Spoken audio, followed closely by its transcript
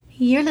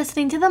You're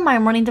listening to the My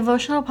Morning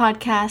Devotional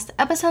Podcast,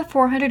 episode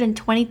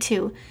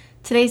 422.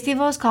 Today's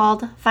Devo is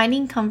called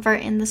Finding Comfort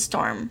in the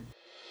Storm.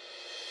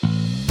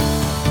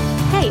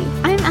 Hey,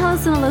 I'm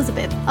Allison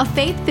Elizabeth, a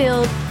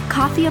faith-filled,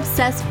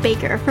 coffee-obsessed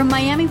baker from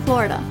Miami,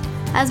 Florida.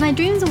 As my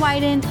dreams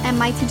widened and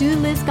my to-do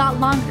list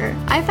got longer,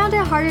 I found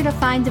it harder to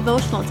find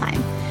devotional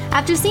time.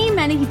 After seeing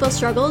many people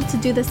struggle to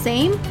do the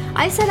same,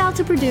 I set out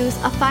to produce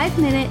a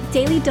 5-minute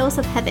daily dose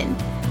of heaven.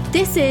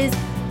 This is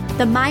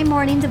the My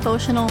Morning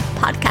Devotional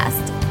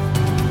Podcast.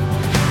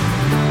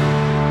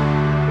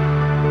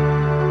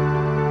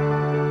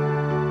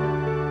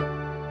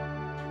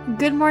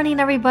 Good morning,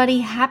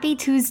 everybody. Happy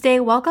Tuesday.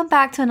 Welcome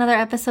back to another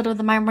episode of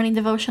the My Morning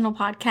Devotional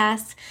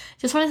Podcast.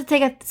 Just wanted to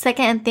take a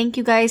second and thank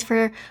you guys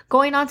for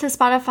going on to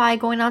Spotify,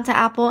 going on to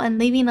Apple, and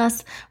leaving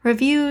us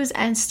reviews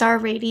and star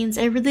ratings.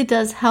 It really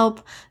does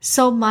help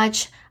so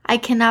much. I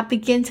cannot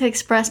begin to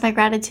express my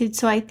gratitude,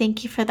 so I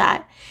thank you for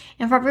that.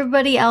 And for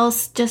everybody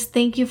else, just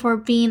thank you for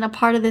being a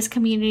part of this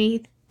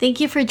community. Thank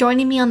you for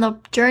joining me on the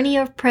journey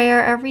of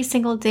prayer every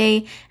single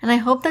day, and I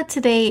hope that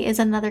today is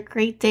another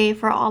great day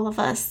for all of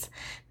us.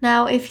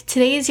 Now, if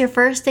today is your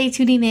first day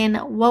tuning in,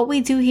 what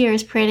we do here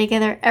is pray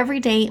together every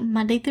day,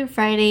 Monday through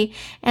Friday,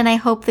 and I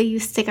hope that you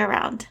stick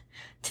around.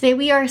 Today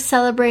we are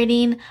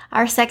celebrating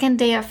our second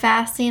day of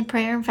fasting,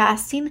 prayer and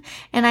fasting,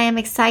 and I am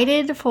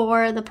excited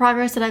for the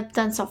progress that I've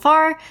done so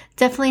far.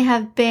 Definitely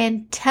have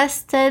been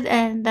tested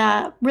and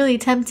really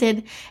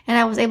tempted, and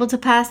I was able to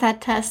pass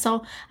that test.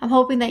 So I'm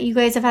hoping that you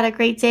guys have had a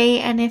great day,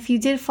 and if you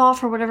did fall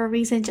for whatever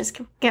reason, just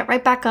get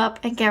right back up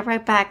and get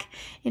right back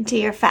into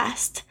your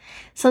fast.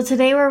 So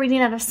today we're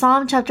reading out of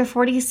Psalm chapter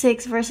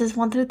 46, verses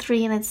 1 through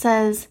 3, and it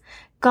says,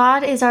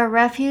 God is our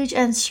refuge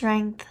and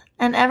strength,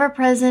 an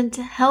ever-present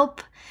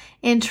help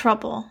in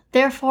trouble.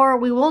 Therefore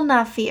we will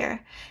not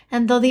fear.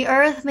 And though the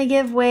earth may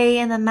give way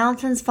and the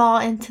mountains fall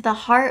into the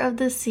heart of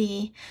the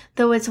sea,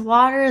 though its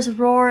waters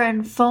roar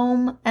and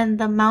foam and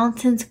the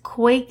mountains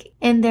quake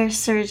in their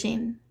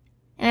surging.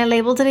 And I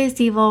labeled today's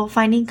Devo,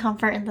 Finding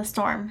Comfort in the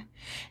Storm.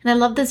 And I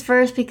love this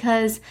verse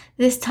because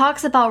this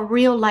talks about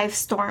real life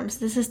storms.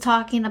 This is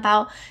talking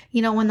about,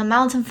 when the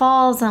mountain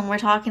falls, and we're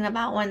talking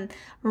about when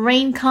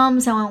rain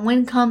comes and when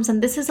wind comes.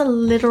 And this is a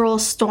literal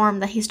storm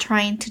that he's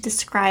trying to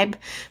describe.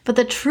 But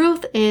the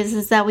truth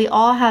is that we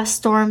all have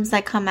storms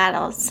that come at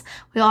us.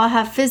 We all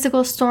have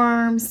physical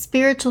storms,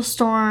 spiritual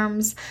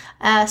storms,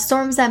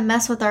 storms that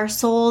mess with our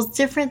souls,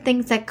 different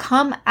things that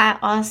come at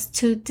us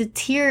to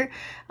deter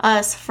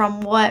us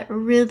from what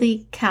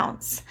really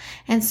counts.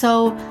 And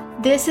so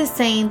this is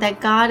saying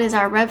that God is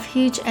our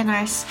refuge and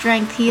our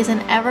strength. He is an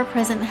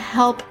ever-present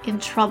help in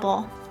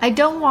trouble. I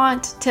don't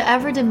want to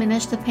ever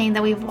diminish the pain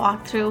that we've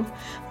walked through,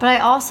 but I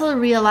also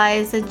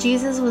realize that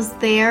Jesus was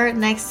there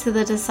next to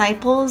the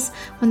disciples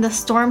when the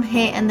storm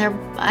hit and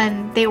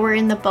they were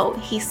in the boat.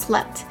 He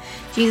slept.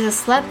 Jesus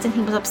slept, and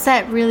he was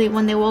upset really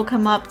when they woke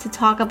him up to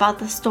talk about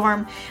the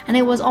storm. And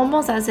it was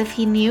almost as if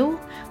he knew,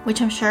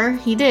 which I'm sure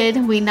he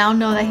did. We now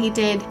know that he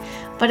did.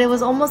 But it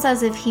was almost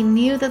as if he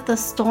knew that the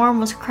storm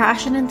was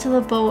crashing into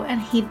the boat, and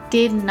he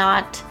did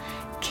not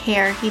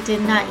care. He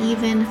did not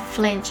even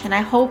flinch. And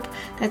I hope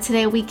that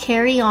today we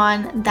carry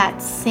on that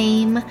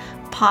same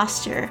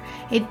posture.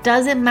 It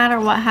doesn't matter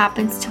what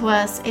happens to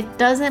us. It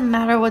doesn't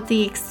matter what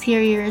the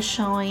exterior is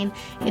showing.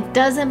 It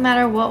doesn't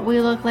matter what we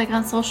look like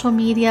on social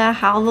media,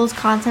 how those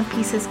content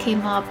pieces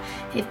came up.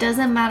 It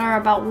doesn't matter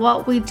about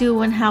what we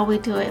do and how we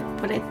do it.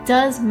 But it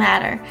does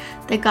matter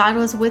that God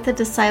was with the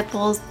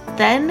disciples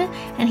then,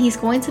 and he's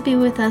going to be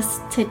with us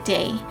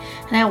today.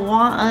 And I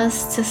want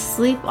us to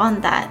sleep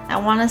on that. I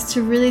want us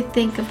to really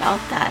think about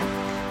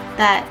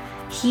that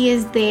he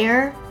is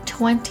there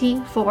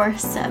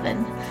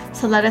 24/7.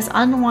 So let us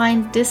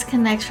unwind,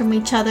 disconnect from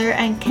each other,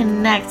 and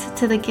connect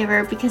to the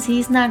giver, because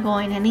he's not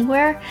going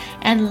anywhere,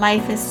 and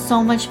life is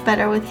so much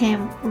better with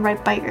him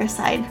right by your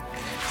side.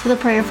 So the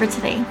prayer for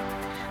today.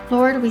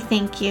 Lord, we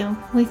thank you.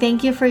 We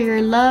thank you for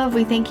your love.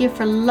 We thank you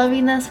for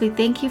loving us. We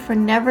thank you for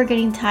never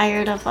getting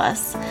tired of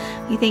us.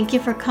 We thank you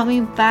for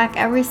coming back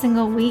every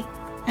single week.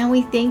 And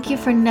we thank you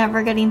for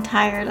never getting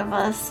tired of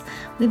us.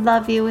 We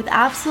love you with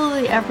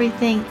absolutely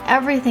everything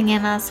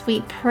in us.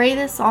 We pray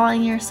this all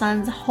in your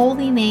Son's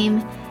holy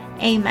name.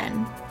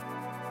 Amen.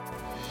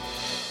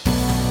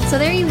 So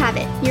there you have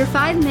it, your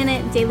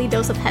 5-minute daily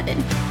dose of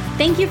heaven.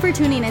 Thank you for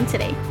tuning in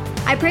today.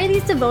 I pray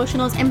these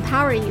devotionals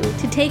empower you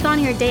to take on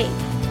your day.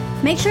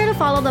 Make sure to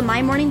follow the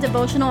My Morning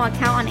Devotional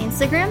account on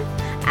Instagram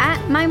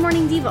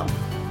 @MyMorningDevo.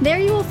 There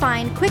you will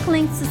find quick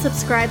links to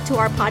subscribe to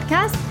our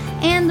podcast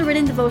and the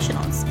written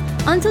devotionals.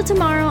 Until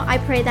tomorrow, I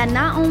pray that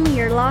not only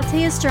your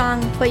latte is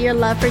strong, but your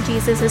love for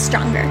Jesus is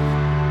stronger.